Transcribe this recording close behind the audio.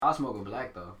I smoke a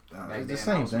black though. It's the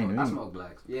same thing. I smoke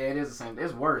blacks. Yeah, it is the same.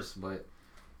 It's worse, but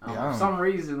Yeah, for some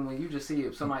reason, when you just see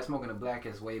if somebody smoking a black,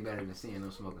 it's way better than seeing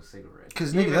them smoke a cigarette.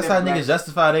 Because nigga, that's how niggas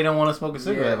justify they don't want to smoke a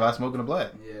cigarette by smoking a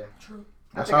black. Yeah, true.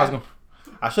 That's how I was going.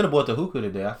 I should have bought the hookah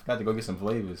today. I forgot to go get some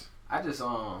flavors. I just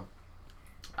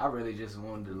I really just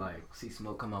wanted to like see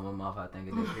smoke come out my mouth. I think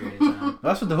at this period of time.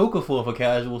 That's what the hookah for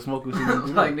casual smokers.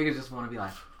 Like niggas just want to be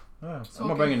like. Yeah, I'm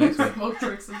gonna bring it next week. Smoke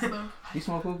tricks and stuff. You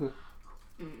smoke hookah?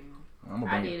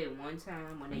 I did it one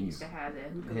time when they used to have that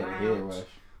hookah head lounge. rush.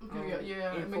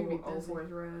 Yeah, it made me dizzy.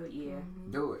 Road, yeah.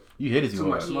 Do it. You hit it too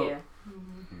much smoke. Yeah.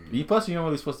 You plus you don't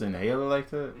really supposed to inhale it like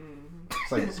that.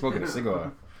 It's like smoking a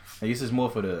cigar. And this is more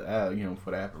for the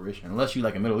for the apparition. Unless you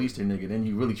like a Middle Eastern nigga, then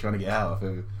you really trying to get high off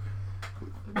of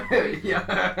it.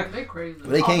 Yeah. They crazy.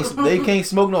 They can't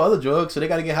smoke no other drugs, so they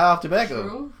gotta get high off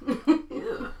tobacco. True.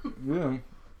 Yeah.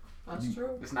 That's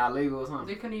true. It's not legal or something.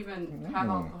 They couldn't even have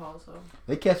alcohol, so.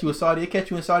 They catch you in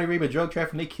Saudi Arabia drug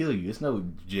trafficking, they kill you. It's no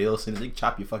jail sentence. They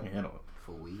chop your fucking head off.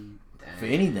 For weed. Dang. For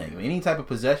anything. Any type of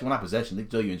possession. Well, not possession. They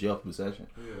throw you in jail for possession.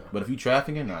 Yeah. But if you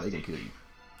trafficking, they gonna kill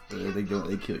you.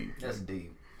 They kill you. That's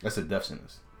deep. That's a death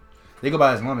sentence. They go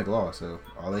by Islamic law, so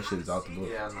all that shit is out the book.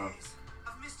 Yeah, I know.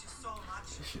 I've missed you so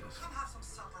much. This shit is... Come have some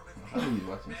supper with me. How are you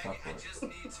watching South I Park? just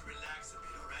need to relax a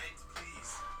bit, alright?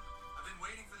 Please. I've been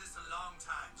waiting for this a long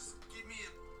time. Just give me a...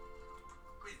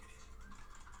 Wait a minute.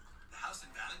 The house in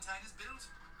Valentine is built?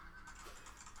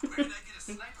 Where did I get a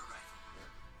sniper rifle?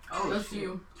 Oh, That's shit.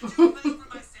 you. Did you play for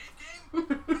my save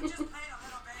game? I just played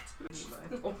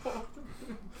a little bit.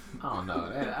 I don't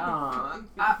know.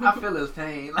 I feel his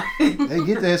pain. Like, They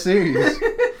get that serious.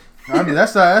 I mean,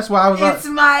 that's why I was like... it's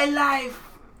my life.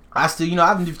 I still,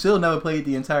 I've still never played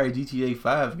the entire GTA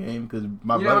 5 game because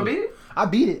my You brother... never beat it? I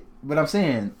beat it, but I'm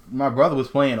saying my brother was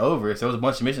playing over it, so there was a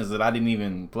bunch of missions that I didn't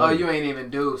even play. Oh, you ain't even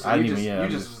do. So I you didn't just, even- yeah, you I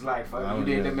just just- was like, fuck, I you was-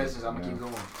 did yeah, the missions. I'm gonna yeah. keep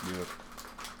going. Yeah.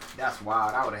 That's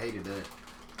wild. I would have hated that.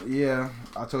 Yeah,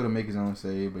 I told him to make his own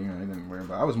save, but they didn't worry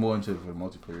about it. I was more into it for the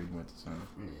multiplayer. He went to some.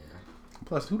 Yeah.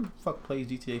 Plus, who the fuck plays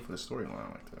GTA for the storyline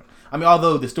like that? I mean,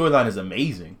 although the storyline is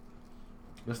amazing,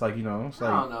 it's like it's I like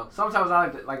don't know. Sometimes I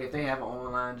like to, like if they have an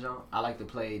online jump, I like to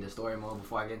play the story mode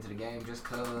before I get into the game, just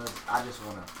cause I just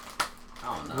wanna.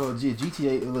 I don't know. well,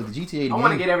 GTA. Look, GTA. The I game,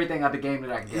 want to get everything out the game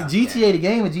that I can get. out the GTA. game. The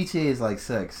game of GTA is like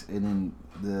sex, and then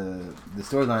the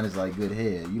storyline is like good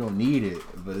head. You don't need it,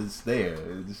 but it's there.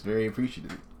 It's very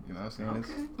appreciative. You know what I'm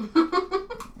saying?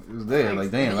 It was there.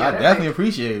 Like damn, yeah, I that definitely makes-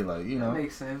 appreciate it. Like That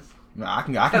makes sense. I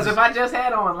can Because if I just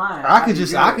had online, I I'd could be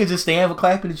just good. stand with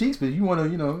clapping the cheeks, but if you want to,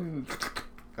 I'm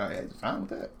fine with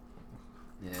that.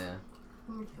 Yeah.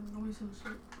 Let me see the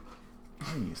shit.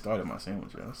 I ain't even started my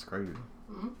sandwich yet. That's crazy.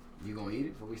 You gonna eat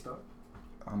it before we start?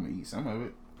 I'm gonna eat some of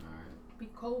it. All right. Be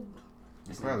cold.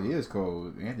 It probably is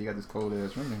cold. Anthony got this cold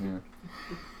ass room in here.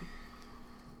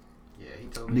 Yeah, he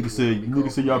told me. Nigga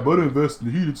said y'all better invest in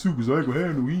the heater too, cause I ain't gonna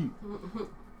have no heat.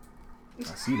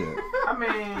 I see that. I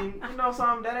mean, you know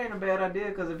something? That ain't a bad idea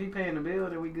because if he paying the bill,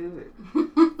 then we good.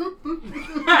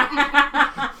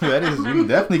 That is, we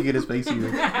definitely get his face here.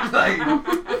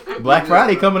 Like, Black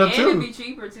Friday coming up And it'd too. be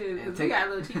cheaper too. And Cause take- we got a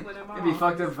little cheaper than mine. it'd be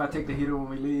fucked up if I take the heater when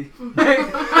we leave.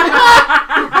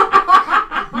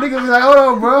 Nigga be like, hold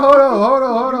on, bro, hold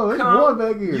on. It's warm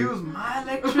back here. Use my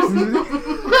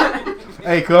electricity.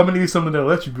 Hey, come and need something to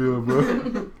electric bill, bro.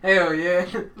 Hell yeah.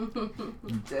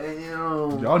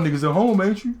 Damn. Y'all niggas at home,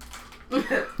 ain't you?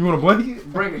 You want a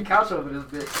blanket? Bring a couch over this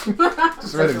bitch.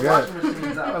 Swear to Take the God. washing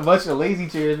machines A out. bunch of lazy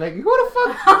chairs, like, who the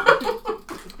fuck?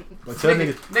 But tell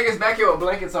Niggas back here with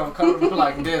blankets on, comfortable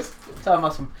like this. Talking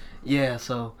about some. Yeah,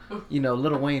 so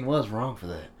Lil Wayne was wrong for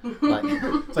that. Like,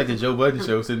 it's like the Joe Budden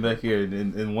show, sitting back here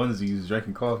in onesies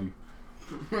drinking coffee.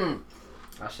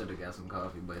 I should have got some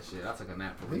coffee, but shit, I took a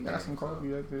nap for They weekend. got some coffee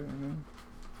right there.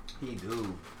 He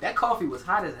do. That coffee was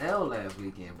hot as hell last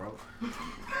weekend, bro.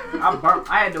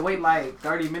 I had to wait like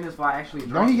 30 minutes before I actually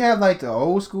drank. Don't he have like the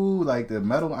old school, like the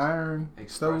metal iron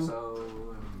stove? espresso?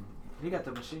 And he got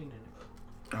the machine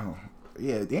in it. Oh,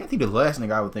 yeah. Anthony, the last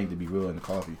nigga I would think to be real into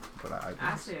coffee, but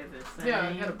I said the same.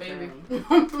 Yeah, he had a baby.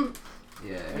 thing.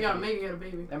 Yeah. Yeah, maybe he had a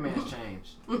baby. That man's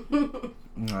changed.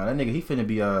 Nah, that nigga, he finna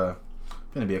be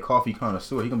a coffee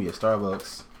connoisseur. He gonna be a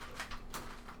Starbucks.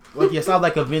 Like, yeah, sound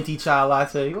like a venti chai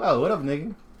latte. Whoa, what up,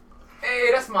 nigga? Hey,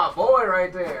 that's my boy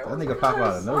right there. That nigga pop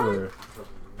out of nowhere.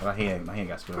 My hand got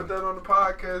Put spilled. that on the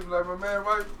podcast, like my man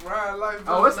Ryan Life.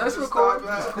 Oh, it's just recording.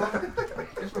 stopped It's by. recording.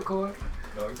 It's recording.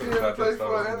 No, you He can't in a stop place that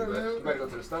for an stuff. interview. You better go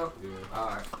to the stove. Yeah,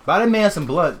 Alright. Buy that man some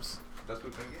blunts. that's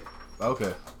what they get.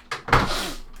 Okay.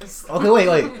 Okay,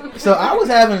 wait. So I was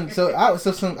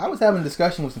having a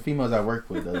discussion with some females I worked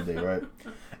with the other day, right?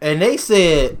 And they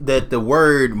said that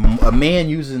a man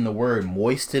using the word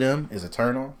moist to them is a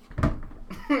turn on.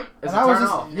 It's And a I was turn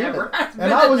just- off. yeah. Never.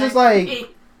 And I was just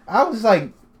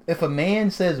like, if a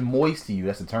man says moist to you,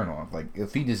 that's a turn off. Like,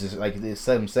 if he just is like, it's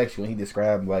something sexual and he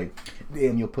described, like,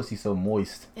 damn, your pussy so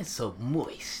moist. It's so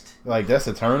moist. Like, that's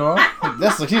a turn off?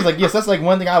 She's like, yes, that's like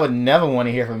one thing I would never want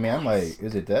to hear from me. I'm like,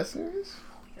 is it that serious?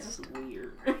 That's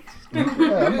weird.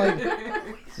 Yeah, I'm like,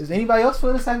 does anybody else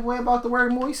feel the same way about the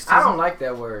word moist? I don't like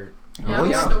that word. Yeah, I don't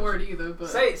Moist. like the word either, but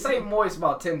Say moist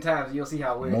about 10 times and you'll see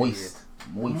how weird it Moist. is.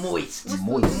 Moist. Moist.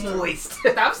 Moist. Moist.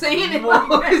 Stop saying it.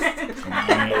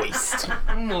 Moist.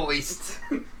 Moist.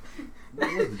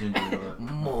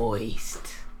 Moist.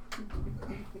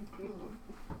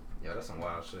 Yo, that's some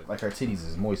wild shit. Like her titties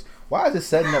is moist. Why is it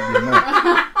setting up your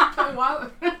mouth? why?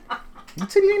 Your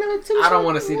titty ain't no titty. I don't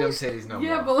want to see them titties no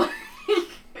Yeah, more.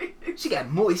 but She got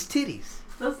moist titties.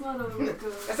 that's not a That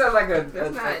sounds like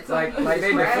That's not like something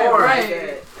they you describe deformed. like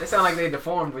It sounds like they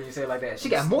deformed when you say it like that. She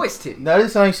got moist titties. No,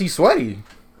 this ain't she's sweaty.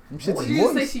 Them shits Well, is you didn't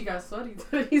say moist. she got sweaty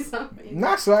titties. I mean,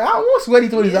 Not sweaty. I don't want sweaty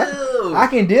titties. Ew. I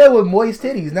can deal with moist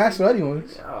titties, not sweaty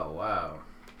ones. Oh wow.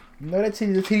 You know that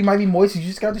the titty might be moist. You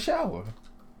just got out the shower.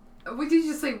 what did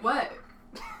you say? Wet?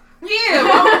 Yeah,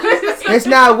 why would you just say It's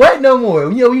not wet no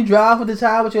more. You know, when you dry off with the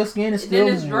towel, but your skin is still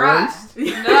then it's dry. moist.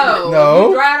 No. No.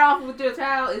 You dry it off with your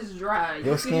towel, it's dry. Your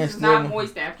Your skin skin is still- not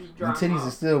moist after you dry Your them titties off.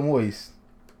 are still moist.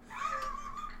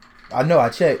 I know. I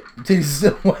checked. Your titties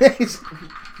are still moist.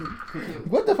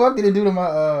 What the fuck did it do to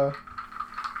my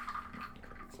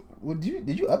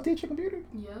Did you update your computer?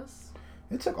 Yes.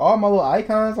 It took all my little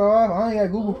icons off. I ain't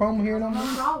got Google Chrome here no No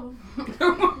more. problem.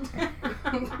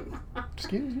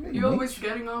 Excuse me. You always winch?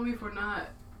 getting on me for not.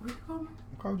 What you call me?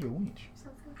 I called you a winch.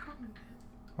 Stop calling me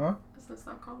that. Huh? I said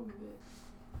stop calling me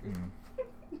that.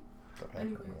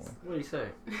 Anyways. What do you say?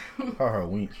 Call her a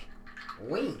winch.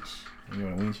 Winch. You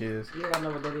know what a winch is? Yeah, I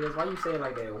know what that is. Why you say it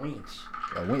like that? Winch.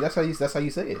 A winch. That's how you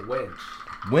say it. Winch.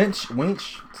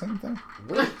 Winch, same thing.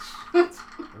 Winch.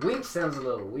 Winch sounds a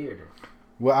little weirder.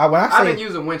 Well, when I I've been say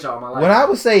using winch all my life. when I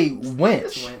would say It's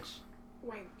winch, winch.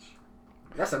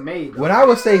 That's a maid. Though. when I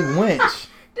would say winch,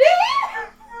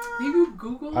 You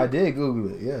Google? I did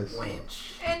Google it. Yes.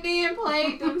 Winch. And then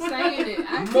played them saying it.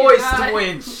 I Moist cannot-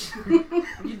 winch.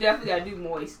 You definitely gotta do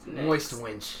moist. Next. Moist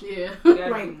winch. Yeah. You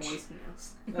gotta do moist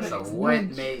next. That's a Next wet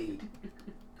winch. maid.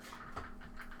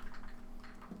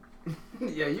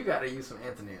 Yeah, you gotta use some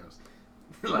antonyms.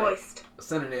 Like Moist.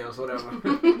 synonyms, whatever.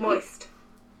 Moist.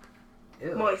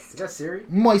 Ew. Moist. Is that Siri?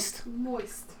 Moist.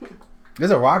 Moist.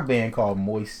 There's a rock band called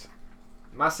Moist.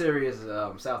 My Siri is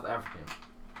South African.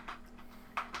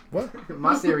 What?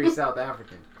 My Siri is South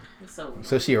African. So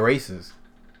So she erases.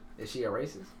 Is she a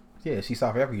racist? Yeah, she's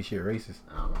South African. She erases.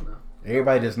 I don't know.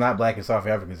 Everybody that's not black in South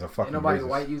Africa is a Ain't fucking nobody racist.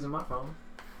 white using my phone.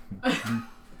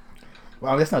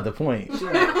 Well, that's not the point. She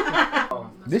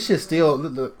ain't. This shit still.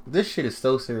 Look, this shit is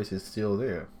so serious. It's still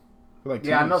there. For like 2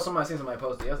 Yeah, I know weeks. seen somebody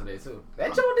post it yesterday too.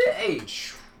 That joint did. Hey,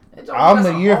 that joint Album got of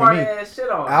some the year for me. hard-ass shit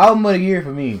on it. Album of the year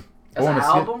for me. That's an Wanna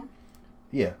skip- album.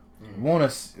 Yeah.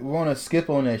 Mm. Wanna skip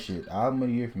on that shit. Album of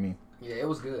the year for me. Yeah, it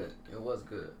was good. It was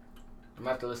good. I'm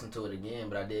gonna have to listen to it again,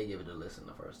 but I did give it a listen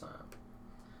the first time.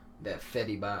 That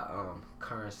Fetty by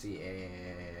Currency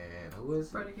and who is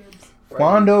it? Freddie Gibbs. Freddie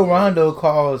Quando Gibbs. Rondo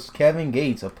calls Kevin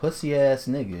Gates a pussy ass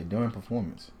nigga during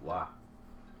performance Why?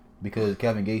 because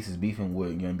Kevin Gates is beefing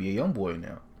with NBA YoungBoy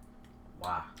now.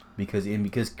 Why? Because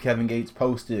Kevin Gates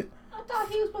posted I thought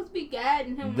he was supposed to be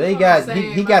guiding him. they with got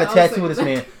saying, he got a I was tattoo of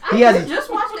saying- this man. I He has a, just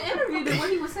watched the interview that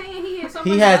when he was saying he had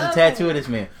something. he has a tattoo of this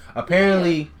man.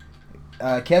 Apparently,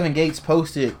 Kevin Gates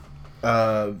posted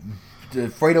the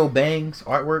Fredo Bang's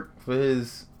artwork for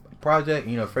his project.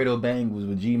 You know, Fredo Bang was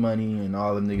with G Money and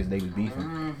all them niggas. They was beefing.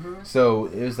 Mm-hmm. So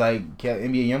it was like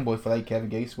NBA YoungBoy for like Kevin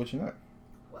Gates switching up.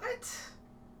 What?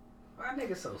 Why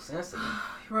niggas so sensitive?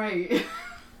 Right.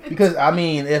 Because I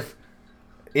mean, if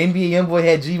NBA YoungBoy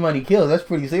had G Money killed, that's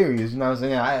pretty serious. You know what I'm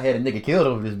saying? I had a nigga killed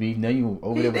over this beef. Now you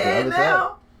over He there with the dead other side.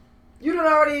 now. You done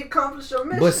already accomplished your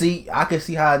mission. But see, I can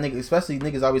see how niggas, especially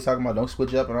niggas always talking about don't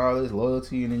switch up and all this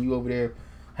loyalty, and then you over there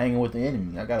hanging with the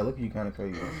enemy. I gotta look at you kind of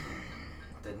crazy.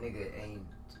 the nigga ain't.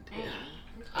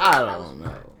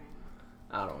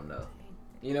 I don't know.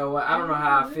 You know what? I don't know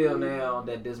how I feel now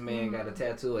that this man got a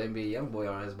tattoo of NBA YoungBoy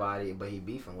on his body, but he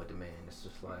beefing with the man. It's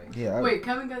just like Yeah. Wait,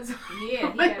 Kevin got.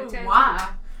 Yeah, he got a tattoo. Why?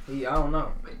 I don't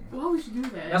know. Why would you do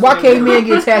that? That's Why what can't they men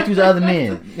do. get tattoos of other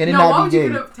men and then No, why not would be you gay?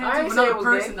 get a I tattoo ain't of say it another was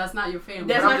person gay. that's not your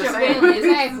family? That's I'm not your just saying. family,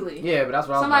 exactly. Yeah, but that's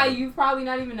what I was Somebody like. you've probably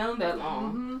not even known that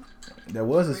long. Mm-hmm. That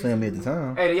was his family at the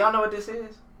time. Hey, do y'all know what this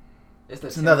is?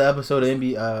 It's another episode of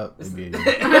NBA.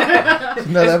 It's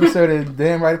another episode of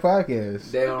Damn Right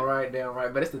Podcast. Damn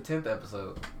right. But it's the 10th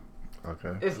episode.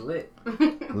 Okay. It's lit.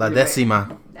 La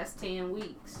Decima. That's 10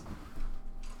 weeks.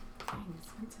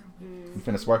 You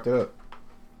finna spark that up.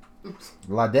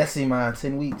 La Decima,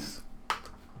 10 weeks.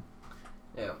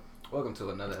 Yeah. Welcome to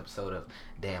another episode of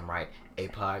Damn Right, a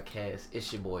podcast.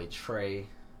 It's your boy Trey.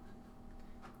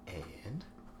 And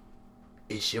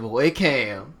it's your boy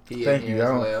Cam. Thank you.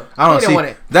 Well. I don't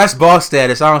see. That's boss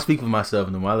status. I don't speak for myself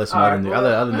no more. I let some other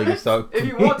niggas talk. If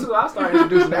you want to, I'll start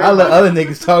introducing everybody. I let other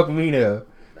niggas talk to me now.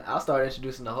 I'll start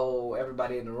introducing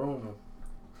everybody in the room.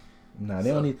 Nah, they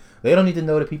don't need to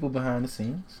know the people behind the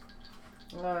scenes.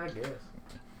 Well, I guess.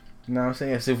 You know what I'm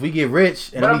saying? So if we get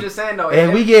rich, I'm just saying though,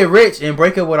 and we get rich and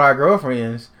break up with our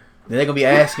girlfriends, then they're gonna be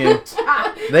asking.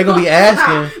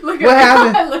 What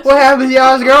happened? What happened to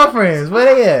y'all's girlfriends?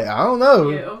 Where they at? I don't know.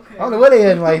 Yeah, okay. I don't know where they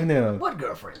at in life now. What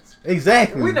girlfriends?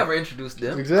 Exactly. We never introduced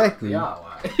them. Exactly. Y'all,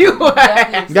 you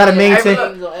gotta maintain.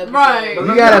 Right.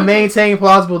 You gotta maintain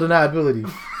plausible deniability.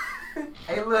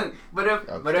 Hey, look, but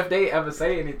if they ever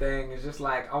say anything, it's just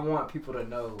like I want people to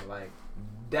know, like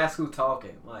that's who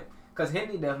talking, like, cause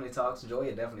Henry definitely talks,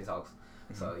 Joya definitely talks,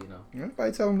 so you know.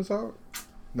 Anybody tell him to talk?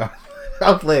 No,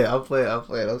 I'll play it.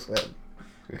 Don't sweat.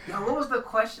 Yo, what was the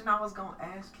question I was gonna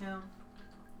ask him?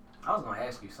 I was gonna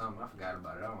ask you something. I forgot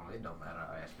about it. It don't matter.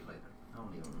 I'll ask you later. I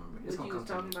don't even remember. It's What gonna you come was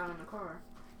to talking me. about in the car?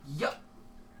 Yup.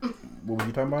 What were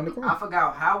you talking about in the I car?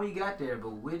 forgot how we got there,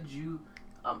 but would you?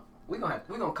 We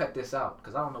gonna cut this out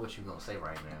because I don't know what you're gonna say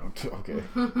right now. Okay.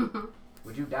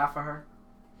 Would you die for her?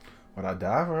 Would I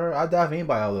die for her? I'd die for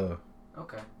anybody I love.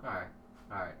 Okay. All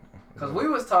right. Because we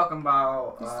was talking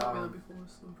about. He's told me that before,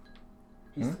 so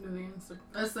He's I knew the answer.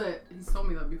 That's it. He's told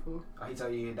me that before. Oh, he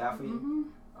told you he'd die for you?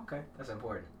 Mm-hmm. Okay, that's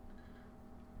important.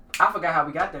 I forgot how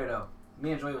we got there, though.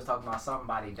 Me and Joy was talking about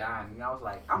somebody dying, and I was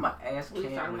like, I'm going to ask We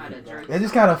Cam. talking when about he a died. Drake. It's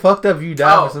just kind of fucked up if you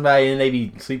die Oh. for somebody and they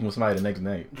be sleeping with somebody the next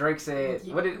night. Drake said,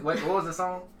 what was the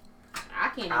song? I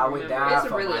can't even I would remember. die It's a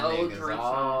for really my old niggas. Drake song.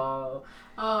 Oh.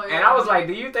 Oh, yeah. And I was like,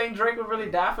 do you think Drake would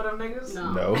really die for them niggas?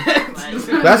 No. No.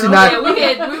 That's not-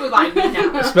 we was like, we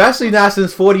know. Especially not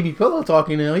since 40 be pillow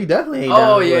talking to him. He definitely ain't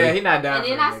Oh, dying for yeah, it. he not dying And for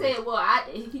then them I niggas. said,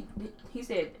 well, he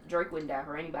said Drake wouldn't die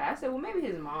for anybody. I said, well, maybe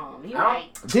his mom. He I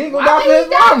like, He ain't gonna Why die for his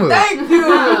would he die? mama. Thank you.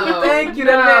 No. Thank you.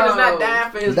 That man is No. not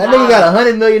dying for his That mom. nigga got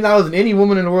 $100 million and any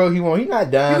woman in the world he want. He not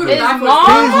dying He for would've his died his for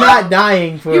mom. He's not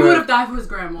dying for He would have died for his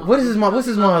grandma. What is his mom? What's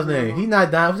his mom's name? He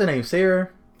not dying. What's her name? Sarah?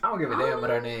 I don't give a damn what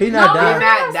her name He is. not No, dying. He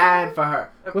not dying for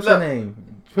her. What's Look, her name?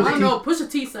 I don't Pusha know. T.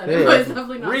 Pusha T said it, Yeah. but it's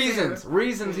definitely not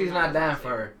Reasons he's not dying for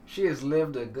her. She has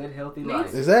lived a good, healthy life.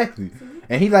 Exactly.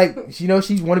 And he like, she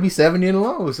want to be 70 and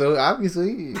alone. So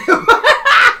obviously,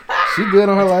 she good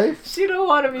on her life. She don't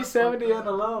want to be 70 and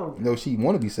alone. No, she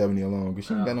want to be 70 alone because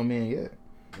she ain't got no man yet.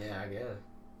 Yeah, I guess.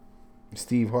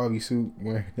 Steve Harvey suit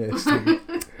wearing that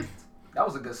suit. That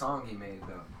was a good song he made,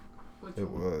 though. Which It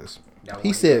one? was. That He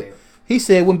one said- made. He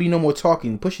said, "Wouldn't be no more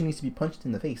talking. Pusha needs to be punched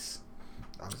in the face."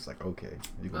 I was like, "Okay,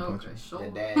 you gonna punch Okay, him?" sure.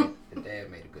 The dad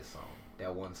made a good song.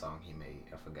 That one song he made,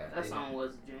 I forgot. that song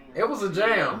was a jam. It was a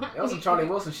jam. It was some Charlie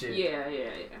Wilson shit. Yeah.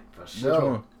 For Which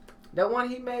sure. one? That one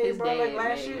he made, His bro, like dad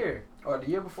last made it. year or the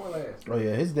year before last. Oh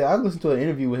yeah, his dad. I listened to an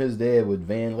interview with his dad with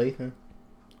Van Lathan.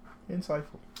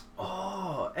 Insightful.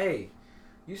 Oh, hey,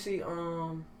 you see,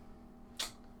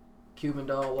 Cuban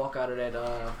Doll walk out of that.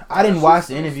 I didn't watch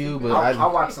the interview, but I I.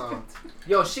 watched some.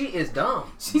 Yo, she is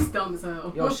dumb. She's dumb as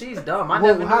hell. Yo, she's dumb. I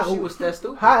Well, never how- knew she was that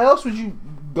stupid. How else would you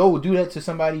go do that to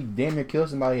somebody? Damn near kill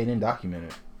somebody and then document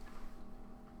it.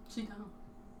 She dumb.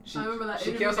 She, I remember that she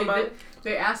interview killed somebody.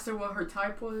 They asked her what her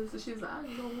type was, and she was like, I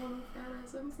don't want a fat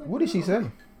ass. I was like, What did she no. say?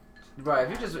 Right,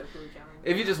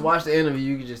 if you just watch the interview,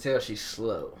 you can just tell she's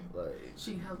slow. Like,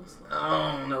 She hella slow.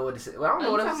 I don't know what to say. Well, I don't know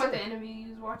Oh, what you to talking about the say. interview you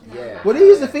was watching? Yeah. Well,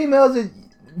 these the females that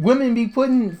women be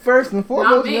putting first and Not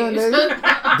foremost me. nowadays.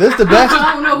 This the best.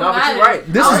 I don't know who No, but that you're right.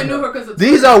 is. This I is- only knew her because of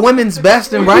These are women's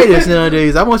best and brightest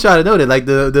nowadays. I want y'all to know that. Like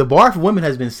the bar for women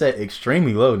has been set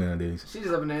extremely low nowadays.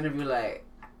 She's up in the interview like,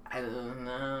 I don't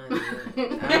know.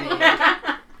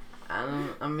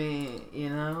 I mean, you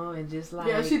know, and just like,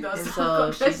 Yeah, she does and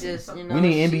sound so like she that. just, you know, We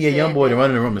need she NBA said YoungBoy to that- run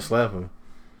in the room to slap her.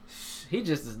 He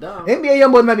just as dumb. NBA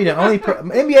YoungBoy might be the only.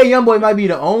 NBA YoungBoy might be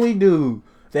the only dude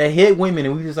that hit women,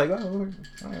 and we just like, oh,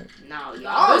 all right. No, y'all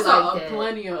Oh, there's like that.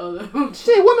 plenty of other.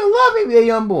 Shit, women love NBA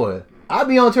YoungBoy. I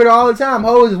be on Twitter all the time.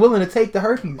 Hoes is willing to take the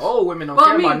herpes. Old women don't Well,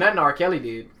 care I mean- about nothing R. Kelly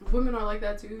did. Women are like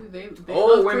that too. They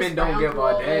Old love women Chris don't Brown give a for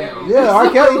all damn. that. Yeah, R.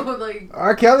 Kelly. Like,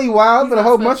 R. Kelly wild, but a He's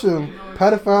whole not bunch of special, you know.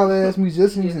 pedophile ass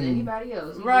musicians Just and anybody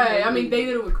else. He right. did I mean, it. they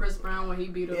did it with Chris Brown when he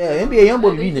beat up. yeah, NBA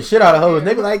YoungBoy be beating the shit out of hoes. And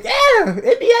they be like, yeah, NBA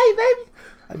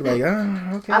baby. I'd be like,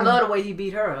 okay. I love the way he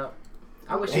beat her up.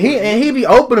 I wish he be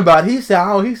open about it. He said,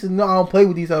 no, I don't play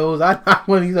with these hoes. I not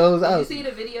one of these hoes. Did you see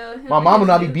the video of him? My mama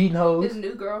not be beating hoes. His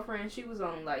new girlfriend, she was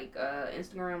on like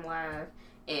Instagram Live,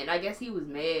 and I guess he was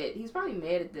mad. He's probably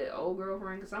mad at the old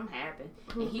girlfriend because something happened,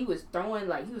 and he was throwing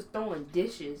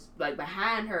dishes like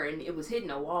behind her, and it was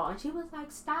hitting a wall, and she was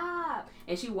like, "Stop!"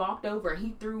 And she walked over, and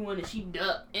he threw one, and she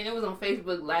ducked, and it was on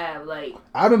Facebook Live. Like,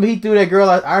 I remember he threw that girl.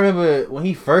 I remember when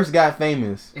he first got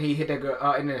famous. He hit that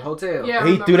girl in the hotel. Yeah,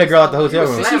 He threw that girl out the hotel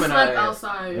room. She Slamming slept her ass.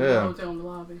 outside in the hotel in the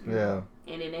lobby. Yeah.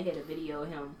 and then they had a video of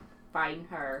him fighting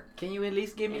her. Can you at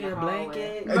least give me In a the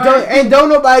blanket? hallway. Don't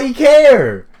nobody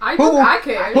care. I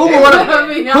care. Who would wanna- I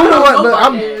mean, I who would don't wanna- know but what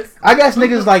I'm- it is. I guess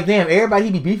niggas like, damn, everybody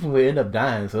he be beefing with end up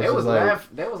dying. So it's They was just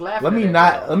like, laughing.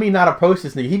 let me not approach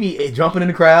this nigga. He be jumping in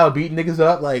the crowd, beating niggas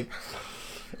up. Like,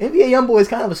 NBA YoungBoy is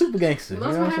kind of a super gangster. That's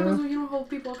you know what what I'm happens saying? when you don't hold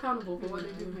people accountable for what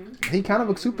they do. He kind of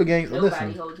a super gangster. Nobody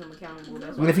Listen, holds him accountable.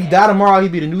 That's if he died tomorrow,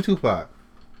 he'd be the new Tupac.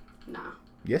 Nah.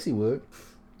 Yes, he would.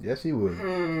 Yes, he would.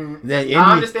 Mm, Then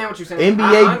I understand what you're saying.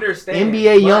 I NBA understand.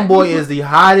 NBA but- YoungBoy is the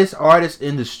hottest artist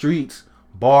in the streets,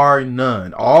 bar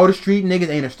none. All the street niggas,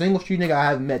 ain't a single street nigga I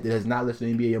haven't met that has not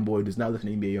listened to NBA YoungBoy, does not listen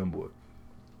to NBA YoungBoy.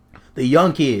 The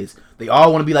young kids, they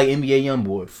all want to be like NBA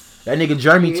YoungBoy. That nigga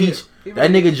Jeremy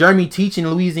nigga Jeremy teach in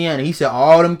Louisiana. He said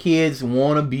all them kids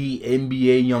want to be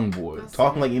NBA YoungBoy, That's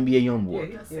talking sad. like NBA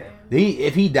YoungBoy. That's Yeah. sad.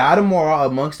 If he died tomorrow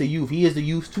amongst the youth, he is the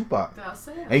youth Tupac. That's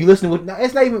sad. And you listen with,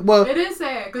 it's not even, well, It is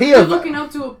sad because He you're a- looking up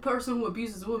to a person who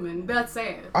abuses women. That's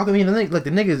sad. I mean,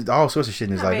 the niggas all sorts of shit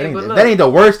in his life. mean, but That ain't the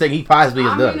worst thing he possibly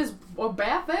has I done. mean, it's a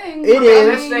bad thing. It I is. mean,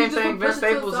 That's the you same just thing push Vince it to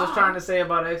the Staples was side. trying to say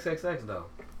about XXX though.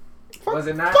 Was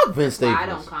it not? Fuck Vince Well,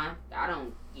 Staples. I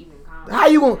don't even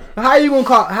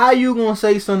comment. How you gonna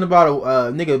say something about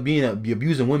a nigga be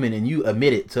abusing women and you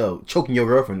admit it to choking your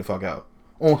girlfriend the fuck out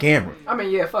on camera? I mean,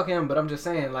 yeah, fuck him, but I'm just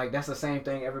saying, like, that's the same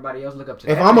thing everybody else look up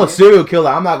to. If that I'm a man. serial killer,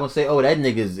 I'm not gonna say, oh, that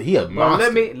nigga's he a Well,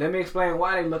 monster. let me explain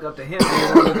why they look up to him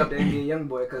and they look up to NBA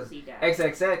YoungBoy, because He died.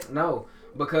 XXX, no,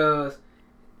 because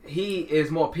he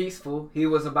is more peaceful. He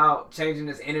was about changing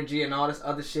his energy and all this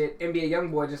other shit. NBA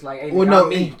YoungBoy just like, hey, Well, nigga, no, I'm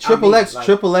me. Triple I'm X, me. Like,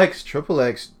 Triple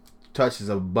X touches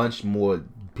a bunch more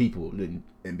people than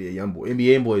NBA YoungBoy.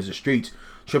 NBA YoungBoy is the streets.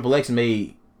 Triple X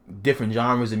made different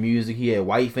genres of music. He had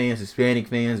white fans, Hispanic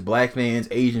fans, black fans,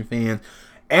 Asian fans.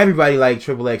 Everybody liked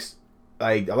Triple X.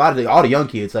 Like all the young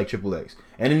kids like Triple X.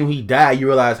 And then when he died, you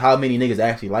realize how many niggas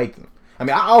actually liked him. I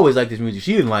mean, I always liked his music.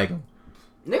 She didn't like him.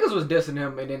 niggas was dissing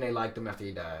him and then they liked him after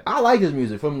he died. I like his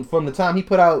music from the time he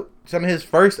put out some of his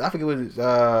first. I forget what it was.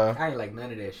 I ain't like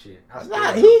none of that shit.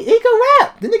 Nah, he can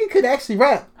rap. The nigga could actually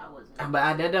rap. I wasn't.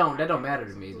 But that don't matter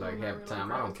to me. Like half the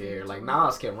time, I don't care. Like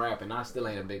Nas can rap, and I still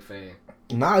ain't a big fan.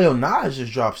 Nas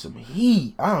just dropped some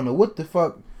heat. I don't know what the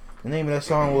fuck the name of that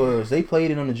song was. They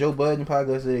played it on the Joe Budden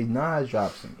podcast today. Nas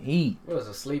dropped some heat. It was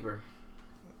a sleeper.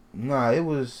 Nah, it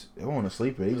wasn't a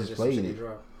sleeper. They It was just some played shit he it.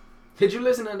 dropped. Did you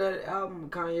listen to that album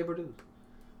Kanye produced?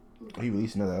 He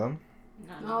released another album.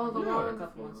 No, the No, one a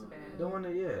couple months back. The one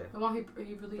that, yeah. The one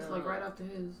he released like right after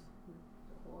his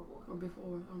or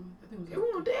before. I think It it was.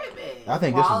 wasn't that bad. I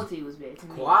think this is. Quality was bad to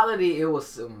me. Quality, it was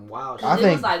some wild shit. I it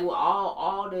think- was like with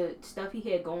all the stuff he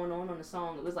had going on the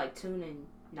song, it was like tuning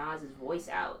Nas's voice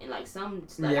out and like some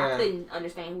stuff Yeah. I couldn't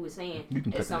understand who was saying You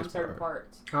can at cut the some next certain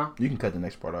part. parts. You can cut the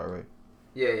next part out, right?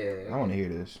 Yeah. I want to hear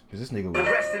this because this nigga.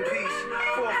 Rest in peace.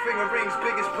 4 finger rings,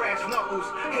 biggest brass knuckles.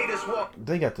 Haters walk.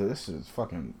 They got the. This is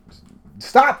fucking.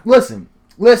 Stop. Listen.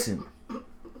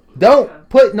 Don't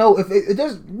put no. If it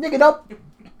just nigga don't.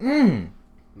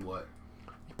 What?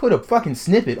 Put a fucking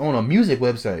snippet on a music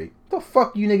website. The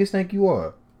fuck you niggas think you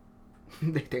are?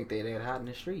 They think they that hot in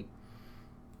the street.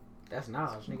 That's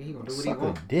Nas, nigga. He gonna do what he Suck a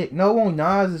want. dick. No one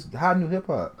Nas is hot new hip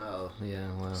hop. Oh, yeah,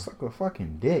 well. Suck a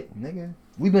fucking dick, nigga.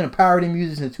 We've been pirating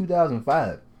music since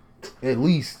 2005. At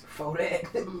least. For that.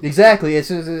 Exactly. It's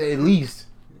just, at least.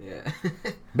 Yeah.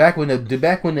 Back when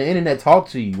the internet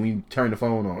talked to you when you turned the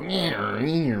phone on.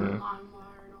 LimeWire and all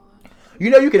that. You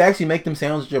know you could actually make them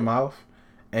sounds with your mouth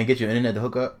and get your internet to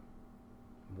hook up.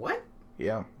 What?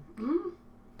 Yeah. Mm.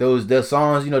 Those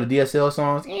songs, you know, the DSL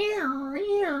songs. You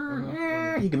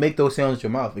can make those sounds with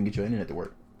your mouth and get your internet to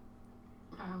work.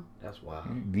 Wow. That's wild.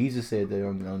 Visa said that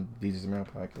on Visa's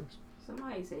American podcast.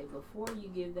 Somebody said before you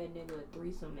give that nigga a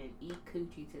threesome and eat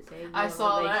coochie to save your I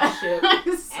saw relationship, that.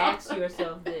 I saw ask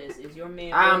yourself this: is your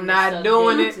man? I'm willing to not suck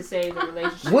doing dick it. to save the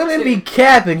relationship. Women be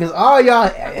capping because all y'all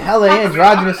hella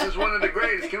androgynous. This is one of the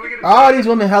greatest. Can we get a All these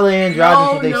women hella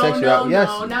androgynous with their no, sexuality. Yes.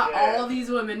 no, not all these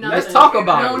women. None Let's of talk them.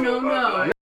 about it.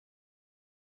 No.